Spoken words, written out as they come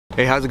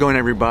Hey, how's it going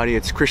everybody?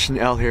 It's Christian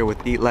L here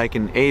with Eat Like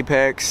an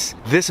Apex.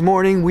 This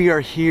morning we are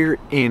here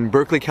in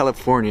Berkeley,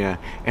 California,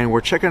 and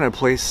we're checking out a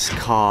place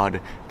called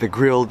the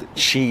Grilled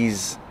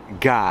Cheese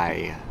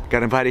Guy.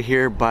 Got invited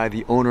here by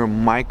the owner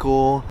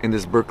Michael in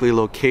this Berkeley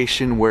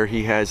location where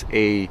he has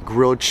a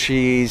grilled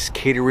cheese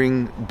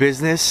catering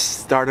business.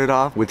 Started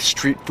off with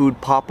street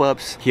food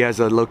pop-ups. He has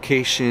a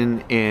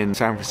location in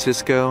San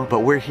Francisco,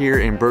 but we're here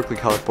in Berkeley,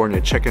 California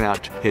checking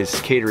out his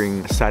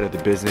catering side of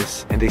the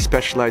business. And they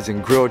specialize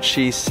in grilled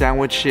cheese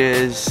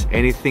sandwiches,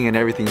 anything and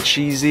everything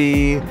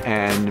cheesy,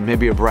 and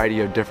maybe a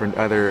variety of different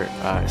other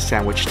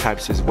sandwich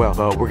types as well.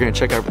 But we're gonna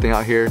check everything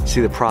out here,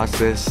 see the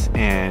process,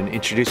 and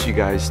introduce you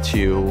guys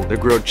to the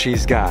Grilled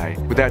Cheese Guy.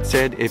 With that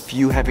said, if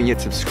you haven't yet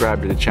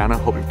subscribed to the channel,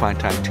 hope you find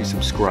time to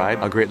subscribe.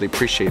 I'll greatly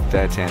appreciate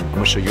that, and I'm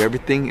gonna show you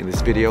everything in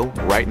this video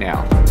right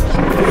now.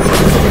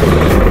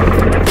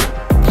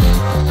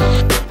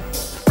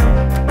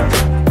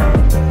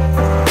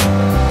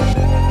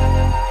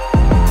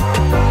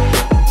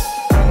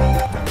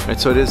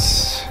 Alright, so it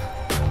is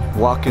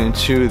walking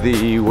into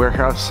the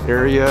warehouse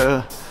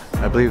area.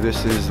 I believe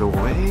this is the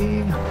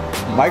way.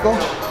 Michael?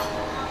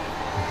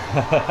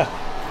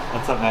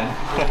 What's up, man?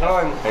 How's it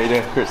going? How you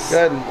doing, Chris?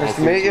 Good. Nice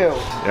to meet you.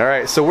 All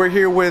right, so we're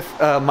here with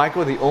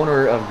Michael, the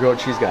owner of Grilled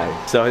Cheese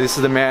Guy. So this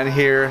is the man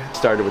here.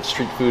 Started with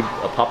street food,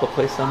 a pop-up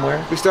place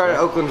somewhere. We started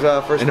Oakland's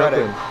first Friday.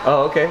 Oakland.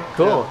 Oh, okay,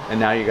 cool. Yeah.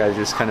 And now you guys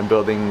just kind of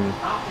building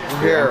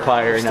your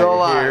empire. We're still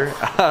alive.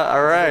 Here.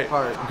 All right.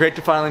 Great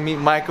to finally meet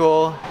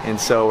Michael. And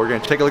so we're gonna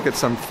take a look at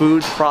some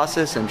food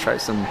process and try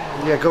some.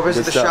 Yeah, go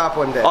visit the shop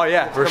one day. Oh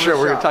yeah, for sure.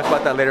 We're gonna talk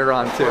about that later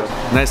on too.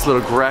 Nice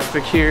little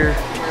graphic here.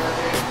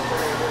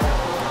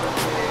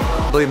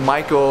 I believe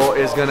Michael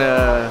is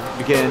gonna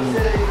begin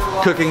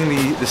cooking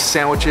the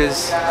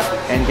sandwiches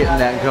and getting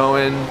that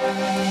going.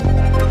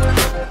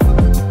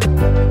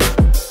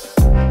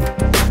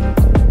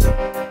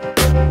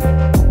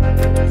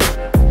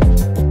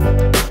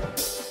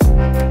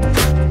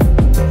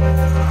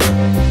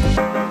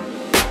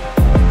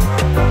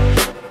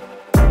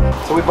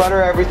 So we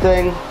butter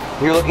everything.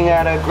 You're looking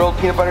at a grilled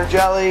peanut butter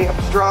jelly, a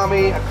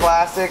pastrami, a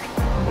classic,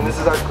 and this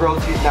is our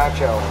grilled cheese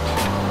nacho.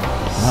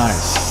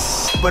 Nice.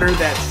 Butter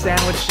that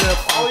sandwich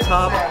up on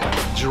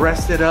top,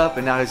 dressed it up,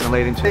 and now he's gonna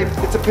lay it into it.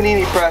 It's a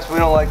panini press, but we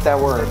don't like that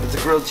word. It's a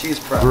grilled cheese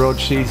press. Grilled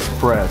cheese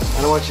press.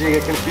 I don't want you to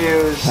get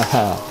confused.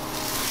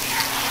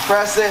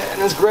 Press it,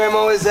 and as Grandma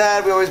always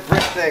said, we always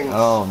brick things.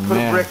 Oh man. Put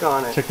a brick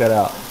on it. Check that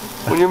out.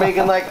 When you're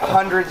making like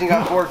hundreds and you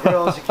got 4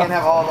 grills, you can't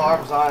have all the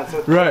arms on it.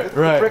 So Right.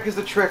 The brick is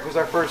the trick was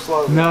our first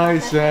slogan.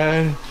 Nice,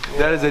 man. Yeah.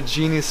 That is a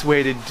genius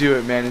way to do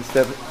it, man.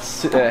 Instead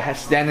of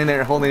standing there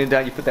and holding it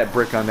down, you put that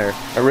brick on there.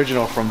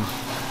 Original from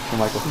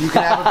Michael. You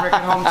can have a brick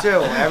at home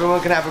too. Everyone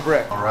can have a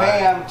brick. All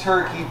right. Ham,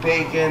 turkey,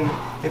 bacon.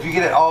 If you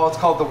get it all, it's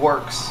called the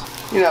works.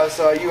 You know,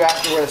 so you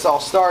asked me where this all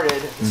started.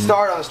 It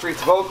started on the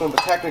streets of Oakland,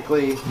 but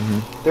technically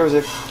there was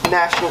a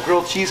national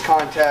grilled cheese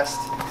contest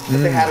that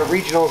they had a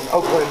regionals in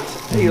Oakland,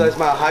 Eli's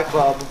Mile High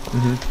Club,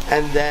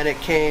 and then it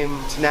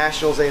came to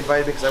nationals. They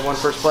invited me because I won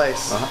first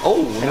place.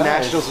 Oh, and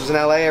nice. nationals was in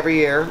LA every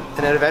year, and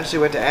then eventually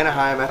went to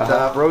Anaheim at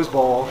the Rose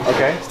Bowl.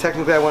 Okay. So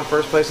technically I won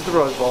first place at the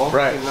Rose Bowl.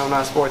 Right. Even though I'm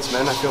not a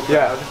sportsman, I feel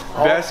Yeah.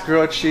 proud. Best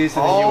grilled cheese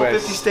in the all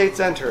U.S. 50 states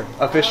enter.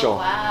 Official.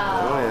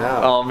 Wow. Oh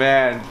yeah. Oh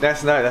man,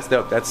 that's nice. That's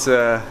dope.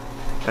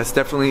 That's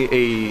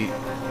definitely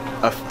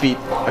a feat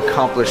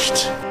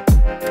accomplished.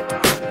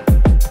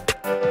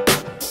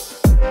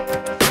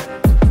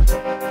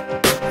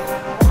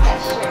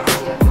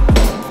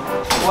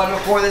 One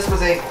before this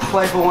was a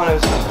playful one. It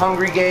was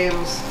Hungry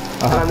Games.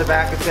 And on the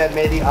back it said,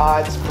 "May the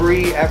odds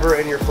free ever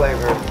in your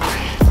flavor."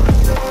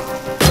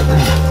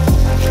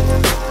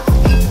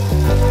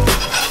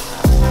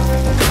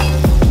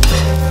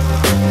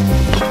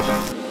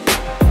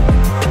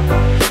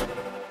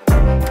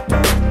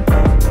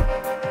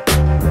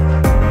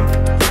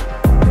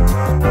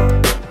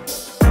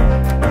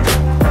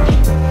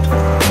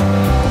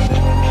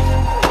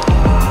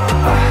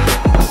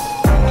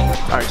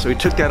 So we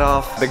took that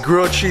off the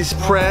grilled cheese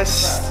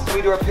press.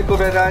 We do our pickled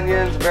red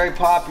onions, very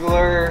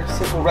popular,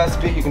 simple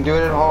recipe. You can do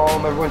it at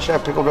home. Everyone should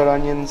have pickled red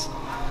onions.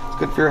 It's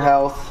good for your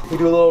health. We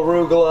do a little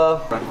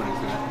arugula.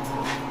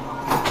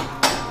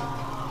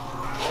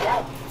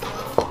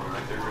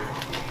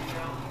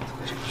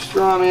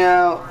 Pastrami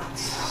out,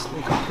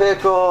 sneak a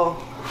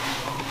pickle.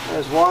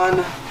 There's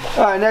one.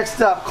 All right,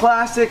 next up,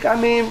 classic. I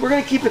mean, we're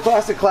gonna keep the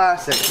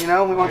classic, you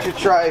know? We want you to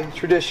try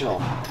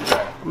traditional.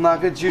 I'm not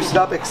gonna juice it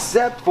up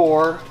except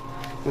for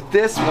with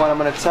this one, I'm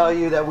going to tell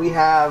you that we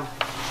have,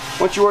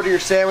 once you order your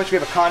sandwich, we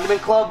have a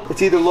condiment club.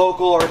 It's either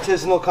local or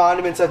artisanal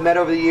condiments I've met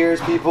over the years,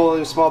 people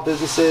in small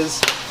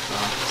businesses.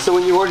 So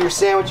when you order your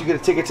sandwich, you get a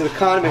ticket to the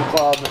condiment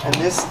club, and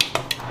this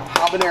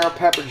habanero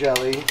pepper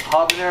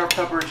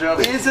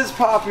jelly is as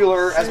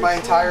popular as my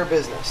entire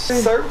business.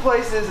 Certain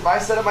places, if I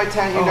set up my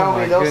tent, you know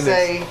me, they'll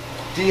say,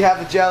 "Do you have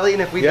the jelly?"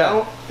 And if we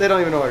don't, they don't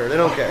even order. They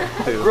don't care.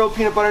 Grilled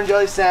peanut butter and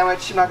jelly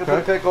sandwich. I'm not going to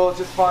put a pickle, it's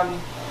just fun.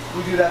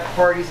 We do that for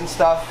parties and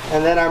stuff.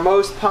 And then our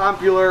most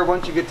popular,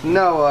 once you get to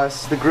know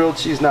us, the grilled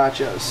cheese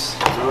nachos.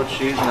 Grilled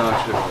cheese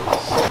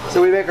nachos.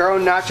 So we make our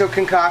own nacho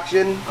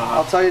concoction.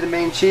 I'll tell you the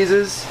main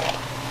cheeses.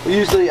 We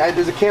usually,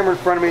 there's a camera in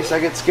front of me so I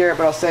get scared,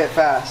 but I'll say it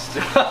fast.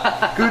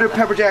 Gouda,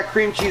 pepper jack,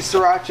 cream cheese,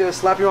 sriracha,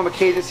 slap your own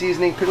Cajun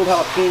seasoning, pickled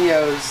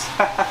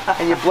jalapenos,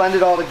 and you blend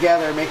it all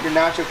together and make your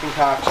nacho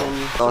concoction.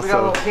 So we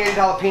got little candied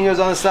jalapenos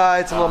on the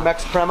side, some little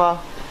Mex Crema.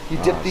 You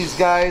dip these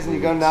guys and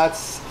you go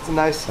nuts. It's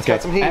nice. It's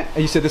got some heat. And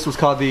you said this was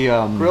called the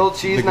grilled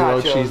cheese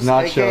nachos.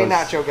 AKA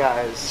nacho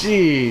guys.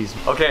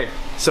 Jeez. Okay.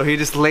 So he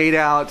just laid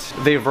out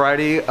the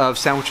variety of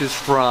sandwiches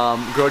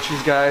from Grilled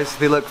Cheese Guys.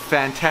 They look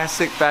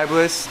fantastic,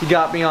 fabulous. He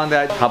got me on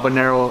that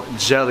habanero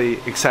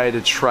jelly. Excited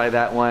to try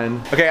that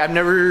one. Okay, I've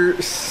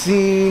never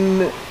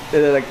seen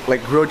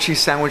like grilled cheese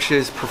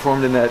sandwiches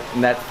performed in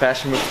that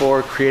fashion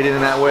before, created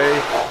in that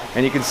way.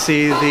 And you can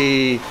see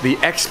the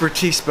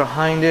expertise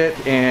behind it,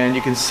 and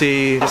you can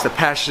see just the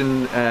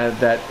passion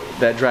that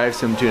drives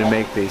him to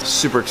make these.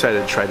 Super excited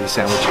to try these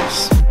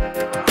sandwiches.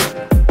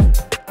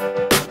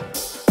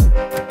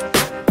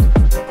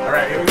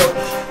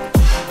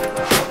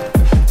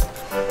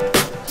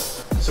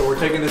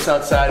 Taking this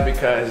outside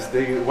because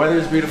the weather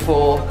is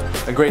beautiful.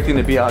 A great thing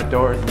to be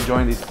outdoors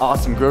enjoying these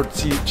awesome grilled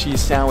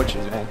cheese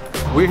sandwiches, man.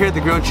 We're here at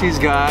the Grilled Cheese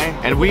Guy,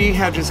 and we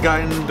have just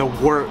gotten the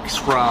works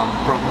from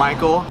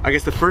Michael. I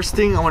guess the first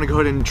thing I want to go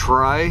ahead and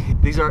try,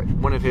 these are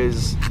one of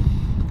his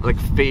like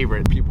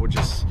favorite. People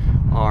just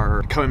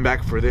are coming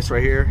back for this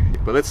right here.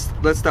 But let's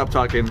stop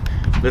talking.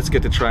 Let's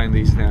get to trying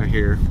these now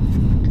here.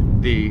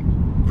 The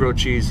grilled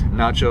cheese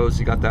nachos.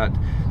 You got that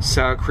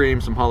sour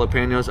cream, some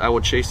jalapenos. I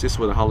will chase this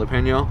with a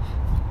jalapeno.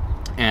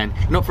 And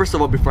you know, first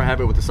of all, before I have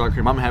it with the sour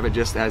cream, I'm gonna have it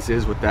just as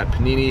is with that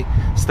panini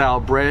style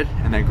bread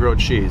and that grilled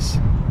cheese.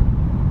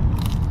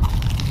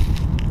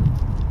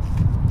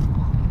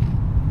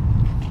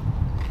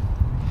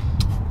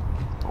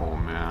 Oh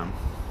man.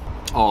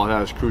 Oh,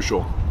 that is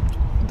crucial.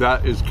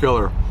 That is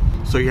killer.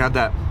 So you have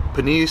that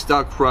panini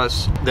style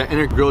crust, that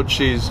inner grilled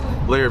cheese,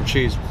 layer of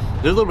cheese.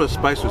 There's a little bit of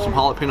spice with some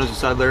jalapenos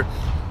inside there,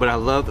 but I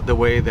love the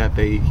way that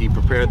he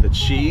prepared the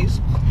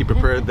cheese. He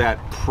prepared that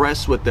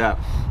press with the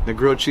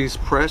grilled cheese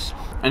press,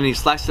 and he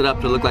sliced it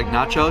up to look like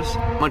nachos.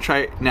 I'm gonna try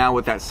it now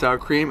with that sour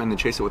cream and then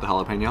chase it with the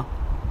jalapeno.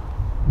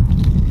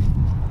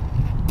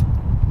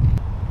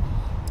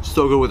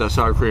 So good with that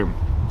sour cream.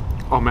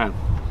 Oh man.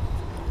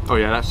 Oh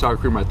yeah, that sour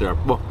cream right there.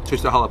 Well,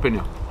 taste the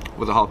jalapeno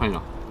with the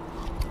jalapeno.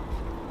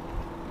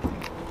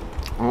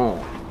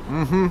 Oh,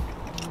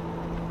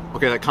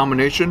 okay, that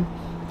combination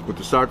with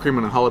the sour cream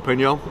and the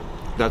jalapeno,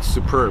 that's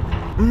superb.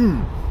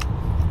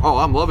 Oh,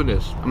 I'm loving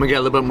this. I'm gonna get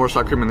a little bit more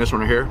sour cream in this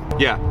one right here.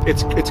 Yeah,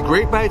 it's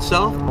great by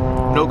itself.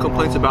 No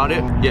complaints about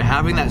it. Yeah,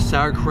 having that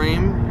sour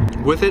cream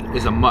with it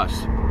is a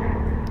must.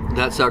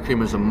 That sour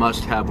cream is a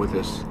must-have with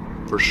this,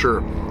 for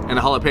sure. And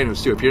the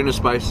jalapenos too. If you're into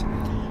spice,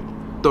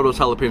 throw those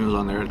jalapenos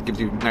on there. It gives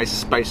you a nice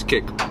spice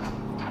kick.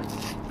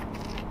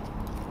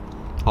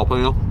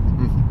 Jalapeno.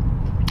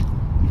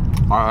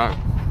 All right.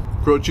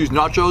 Grilled cheese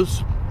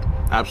nachos,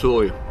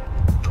 absolutely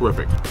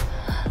terrific.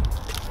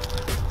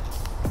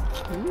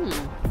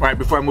 All right,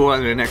 before I move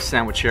on to the next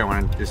sandwich here, I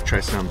want to just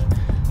try some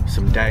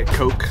Diet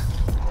Coke.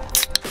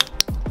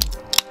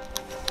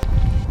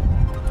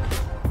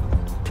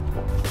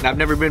 Now, I've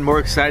never been more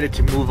excited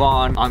to move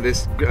on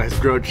this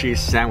grilled cheese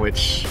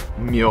sandwich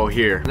meal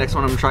here. Next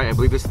one I'm gonna try, I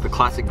believe this is the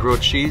classic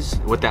grilled cheese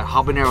with that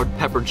habanero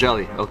pepper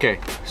jelly. Okay,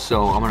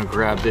 so I'm gonna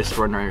grab this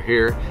one right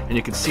here, and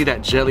you can see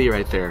that jelly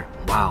right there.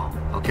 Wow,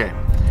 okay.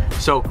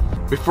 So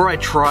before I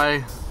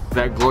try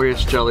that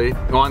glorious jelly,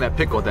 go on that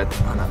pickle,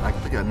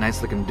 like a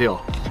nice looking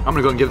dill. I'm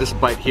gonna go and give this a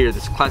bite here,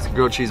 this classic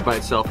grilled cheese by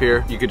itself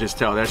here. You could just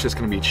tell that's just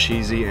gonna be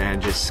cheesy and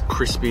just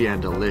crispy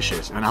and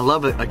delicious. And I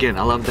love it, again,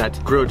 I love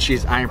that grilled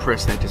cheese iron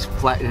press that just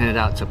flattened it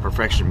out to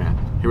perfection, man.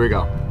 Here we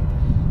go.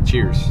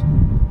 Cheers.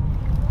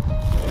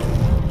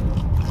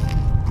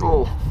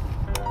 Oh.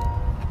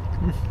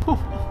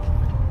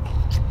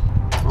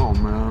 Oh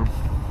man.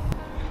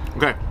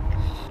 Okay.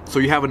 So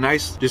you have a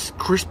nice, just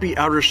crispy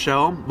outer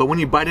shell, but when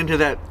you bite into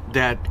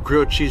that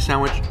grilled cheese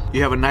sandwich,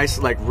 you have a nice,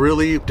 like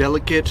really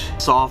delicate,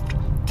 soft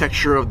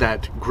texture of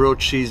that grilled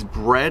cheese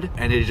bread,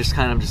 and it just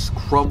kind of just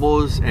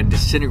crumbles and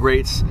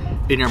disintegrates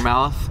in your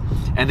mouth.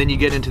 And then you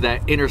get into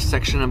that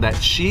intersection of that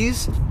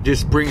cheese,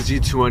 just brings you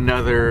to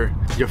another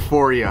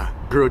euphoria,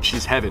 grilled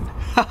cheese heaven.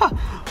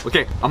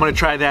 Okay, I'm gonna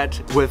try that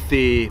with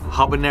the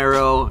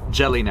habanero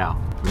jelly now.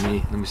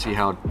 Let me see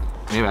how,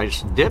 maybe I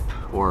just dip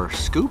or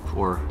scoop,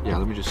 or yeah,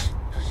 let me just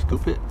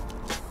scoop it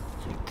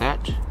like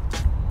that.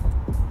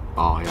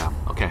 Oh yeah,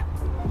 okay.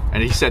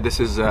 And he said this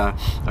is a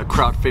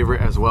crowd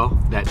favorite as well,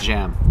 that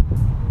jam.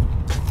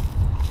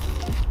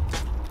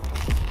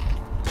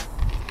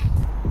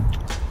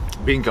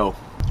 Bingo.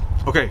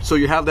 Okay, so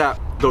you have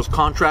those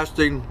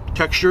contrasting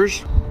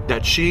textures,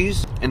 that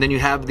cheese, and then you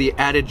have the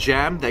added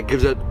jam that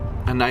gives it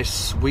a nice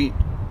sweet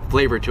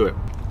flavor to it.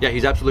 Yeah,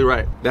 he's absolutely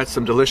right. That's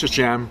some delicious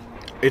jam.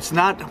 It's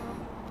not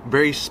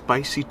very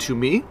spicy to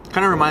me.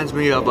 Kind of reminds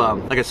me of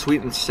like a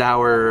sweet and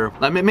sour,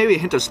 like maybe a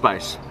hint of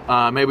spice.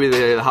 Maybe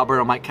the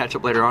habanero might catch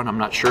up later on, I'm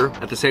not sure.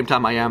 At the same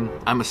time,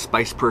 I'm a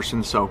spice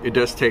person, so it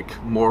does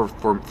take more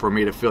for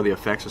me to feel the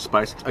effects of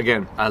spice.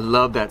 Again, I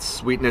love that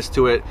sweetness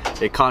to it.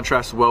 It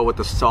contrasts well with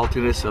the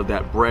saltiness of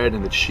that bread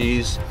and the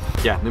cheese.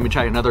 Yeah, let me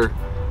try another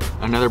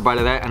bite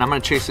of that, and I'm gonna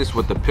chase this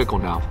with the pickle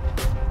now.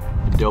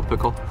 The dill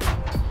pickle.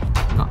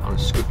 No, I'll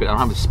scoop it. I don't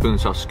have a spoon,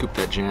 so I'll scoop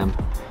that jam.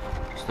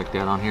 Just like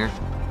that on here.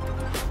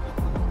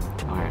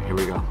 All right, here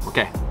we go.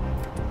 Okay.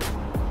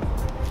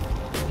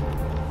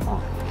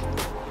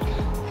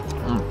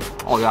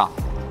 Oh yeah.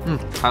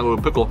 Had a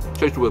little pickle.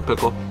 Taste it with a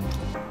pickle.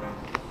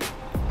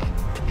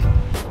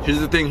 Here's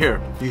the thing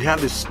here. You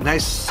have this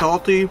nice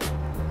salty,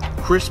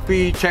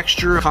 crispy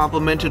texture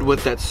complemented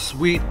with that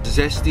sweet,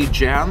 zesty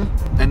jam.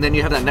 And then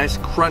you have that nice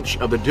crunch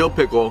of the dill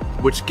pickle,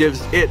 which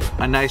gives it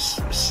a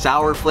nice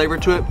sour flavor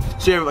to it.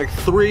 So you have like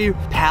 3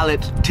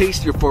 palate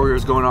taste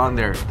euphorias going on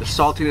there. The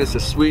saltiness, the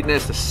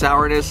sweetness, the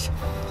sourness.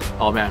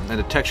 Oh man, and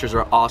the textures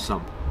are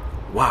awesome.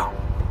 Wow.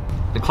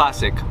 The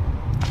classic.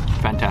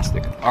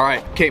 Fantastic. All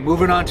right, okay,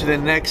 moving on to the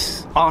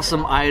next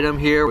awesome item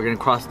here. We're gonna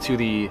cross to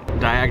the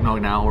diagonal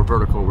now, or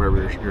vertical,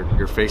 wherever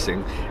you're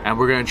facing, and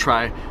we're gonna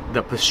try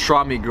the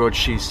pastrami grilled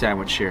cheese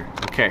sandwich here.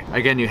 Okay,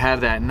 again, you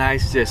have that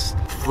nice, just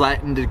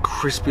flattened,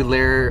 crispy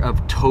layer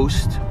of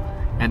toast,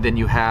 and then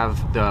you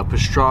have the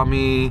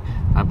pastrami.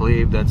 I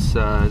believe that's, is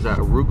that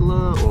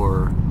arugula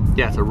or?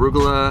 Yeah, it's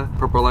arugula,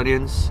 purple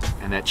onions,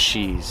 and that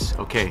cheese.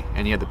 Okay,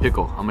 and you have the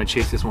pickle. I'm gonna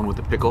chase this one with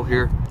the pickle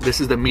here. This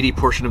is the meaty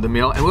portion of the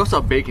meal, and we also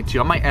have bacon too.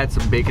 I might add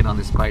some bacon on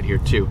this bite here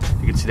too.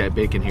 You can see that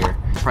bacon here.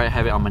 Probably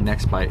have it on my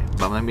next bite,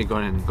 but let me go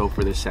ahead and go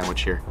for this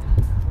sandwich here.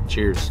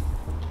 Cheers.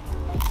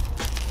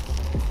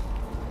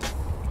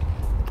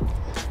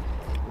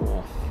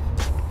 Oh.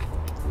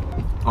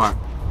 All right,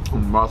 my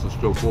mouth is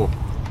still full.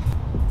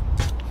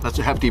 That's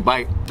a hefty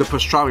bite. The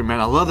pastrami, man,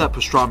 I love that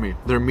pastrami.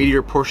 They're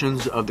meatier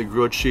portions of the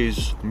grilled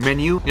cheese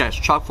menu. Yeah, it's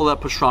chock full of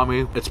that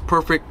pastrami. It's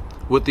perfect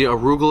with the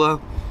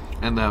arugula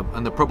and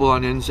the purple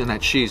onions and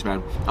that cheese,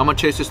 man. I'm gonna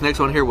chase this next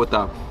one here with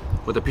a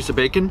piece of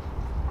bacon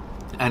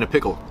and a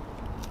pickle.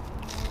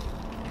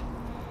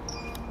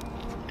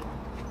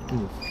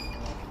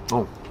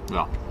 Oh,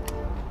 yeah.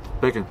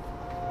 Bacon.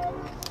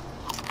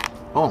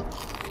 Oh.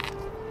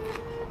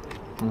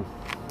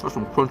 That's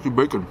some crunchy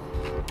bacon.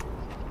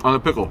 On the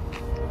pickle.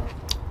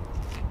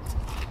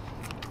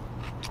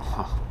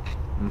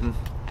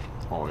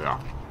 Oh yeah.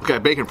 Okay,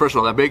 bacon, first of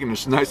all, that bacon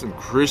is nice and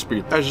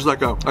crispy. That's just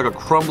like a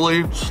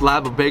crumbly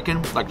slab of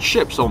bacon, like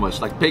chips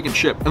almost, like bacon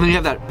chip. And then you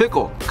have that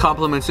pickle,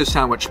 complements this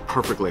sandwich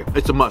perfectly.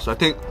 It's a must. I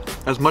think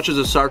as much as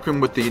the sour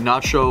cream with the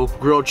nacho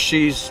grilled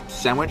cheese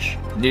sandwich,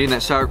 needing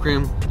that sour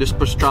cream, this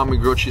pastrami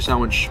grilled cheese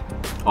sandwich,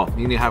 oh,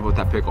 you need to have it with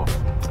that pickle.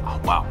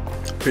 Oh, wow.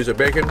 Piece of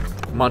bacon.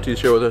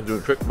 Monty's here with us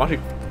doing a trick. Monty,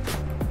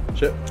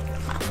 sit.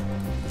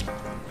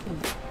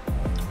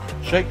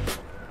 Shake.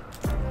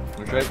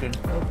 We're shaking.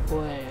 Oh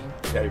boy.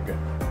 Yeah, you're good.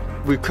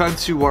 We've come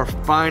to our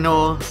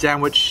final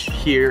sandwich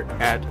here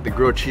at the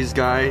grilled cheese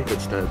guy.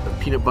 It's the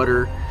peanut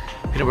butter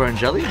and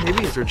jelly,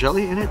 maybe? Is there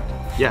jelly in it?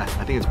 Yeah,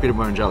 I think it's peanut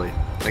butter and jelly.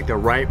 Like the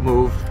right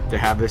move to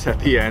have this at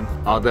the end.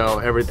 Although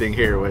everything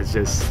here was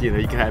just, you know,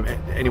 you can have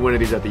any one of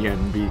these at the end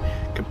and be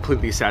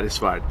completely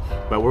satisfied.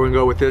 But we're gonna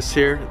go with this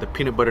here, the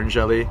peanut butter and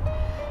jelly.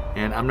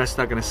 And I'm just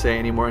not gonna say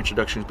any more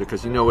introductions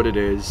because you know what it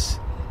is.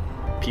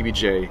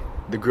 PBJ,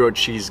 the grilled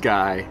cheese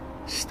guy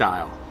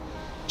style.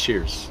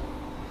 Cheers.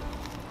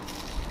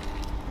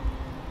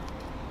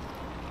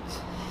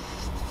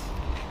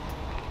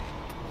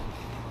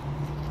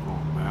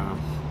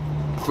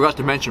 Forgot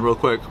to mention real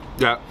quick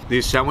that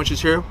these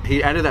sandwiches here,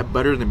 he added that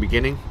butter in the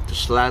beginning to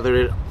slather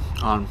it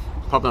on,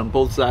 probably on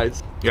both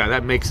sides. Yeah,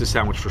 that makes the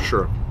sandwich for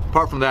sure.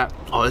 Apart from that,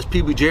 oh, this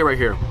PBJ right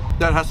here,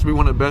 that has to be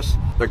one of the best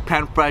like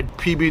pan-fried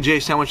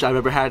PBJ sandwich I've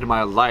ever had in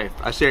my life.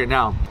 I say it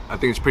now, I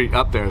think it's pretty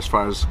up there as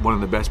far as one of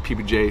the best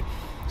PBJ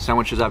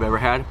sandwiches I've ever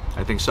had.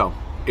 I think so.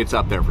 It's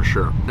up there for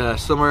sure. The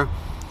similar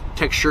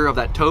texture of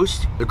that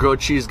toast, the grilled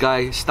cheese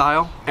guy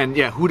style, and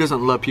yeah, who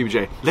doesn't love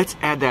PBJ? Let's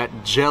add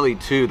that jelly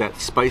too, that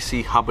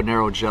spicy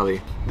habanero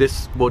jelly.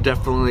 This will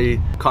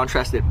definitely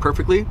contrast it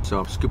perfectly, so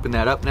I'm scooping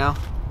that up now.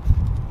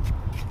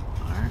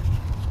 Alright.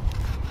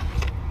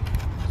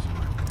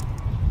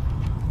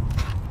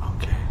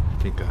 Okay,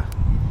 I think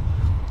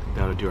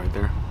that'll do right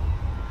there.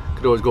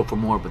 Could always go for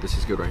more, but this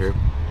is good right here.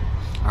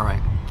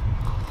 Alright.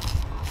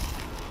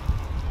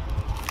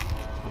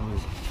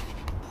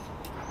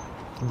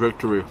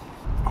 Victory.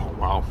 Oh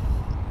wow.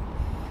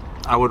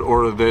 I would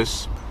order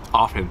this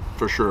often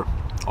for sure.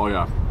 Oh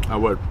yeah, I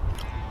would.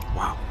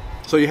 Wow.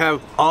 So you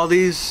have all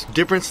these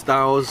different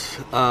styles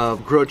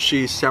of grilled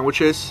cheese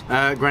sandwiches.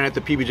 Granted,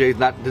 the PBJ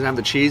doesn't have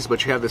the cheese,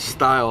 but you have the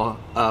style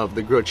of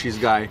the grilled cheese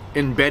guy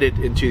embedded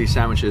into these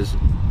sandwiches.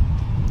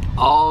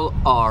 All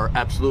are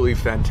absolutely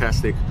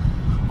fantastic.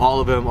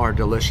 All of them are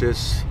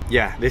delicious.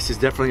 Yeah, this is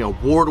definitely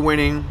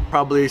award-winning.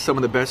 Probably some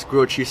of the best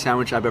grilled cheese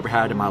sandwich I've ever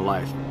had in my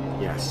life.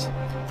 Yes.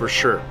 for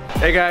sure.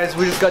 Hey guys,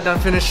 we just got done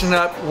finishing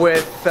up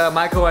with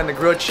Michael and the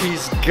grilled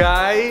cheese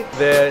guy.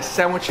 The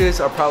sandwiches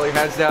are probably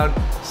hands down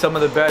some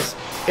of the best,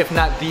 if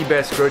not the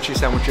best grilled cheese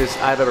sandwiches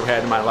I've ever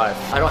had in my life.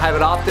 I don't have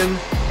it often,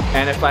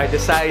 and if I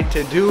decide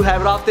to do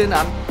have it often,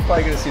 I'm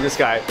probably gonna see this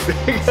guy.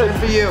 Same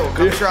for you,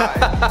 come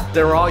try.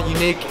 They're all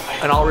unique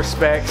in all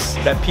respects.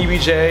 That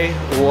PBJ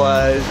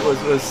was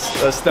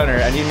a stunner,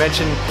 and you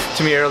mentioned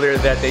to me earlier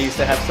that they used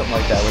to have something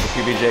like that with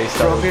the PBJ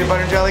stuff. Grilled peanut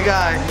butter and jelly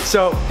guy.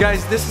 So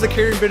guys, this is a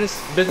catering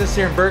business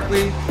here in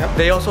Berkeley. Yep.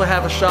 They also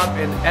have a shop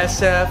in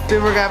SF.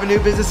 Soon we're gonna have a new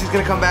business he's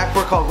gonna come back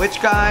for called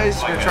Witch Guys.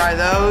 We're gonna try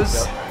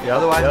those. Yep.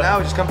 Otherwise,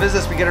 no, just come visit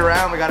us. We get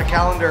around. We got a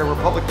calendar. We're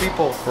public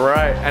people.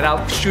 Right, and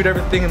I'll shoot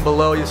everything in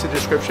below. You'll see the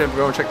description.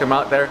 Go and check them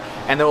out there.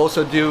 And they'll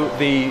also do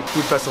the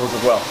food festivals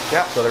as well.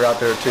 Yeah. So they're out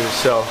there too.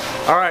 So,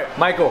 all right,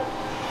 Michael.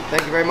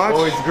 Thank you very much.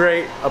 Always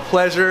great. A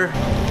pleasure.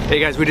 Hey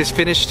guys, we just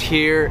finished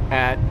here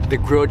at the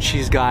Grilled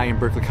Cheese Guy in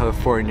Berkeley,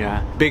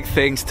 California. Big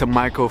thanks to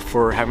Michael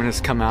for having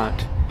us come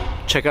out.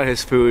 Check out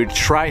his food,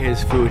 try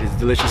his food, his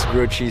delicious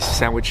grilled cheese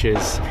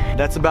sandwiches.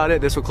 That's about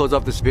it. This will close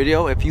off this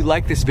video. If you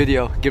like this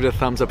video, give it a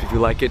thumbs up if you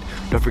like it.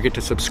 Don't forget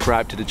to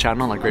subscribe to the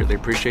channel. I greatly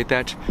appreciate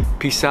that.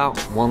 Peace out.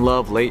 One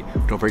love. Late.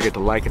 Don't forget to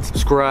like and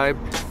subscribe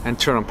and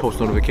turn on post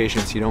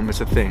notifications so you don't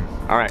miss a thing.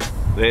 All right,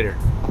 later.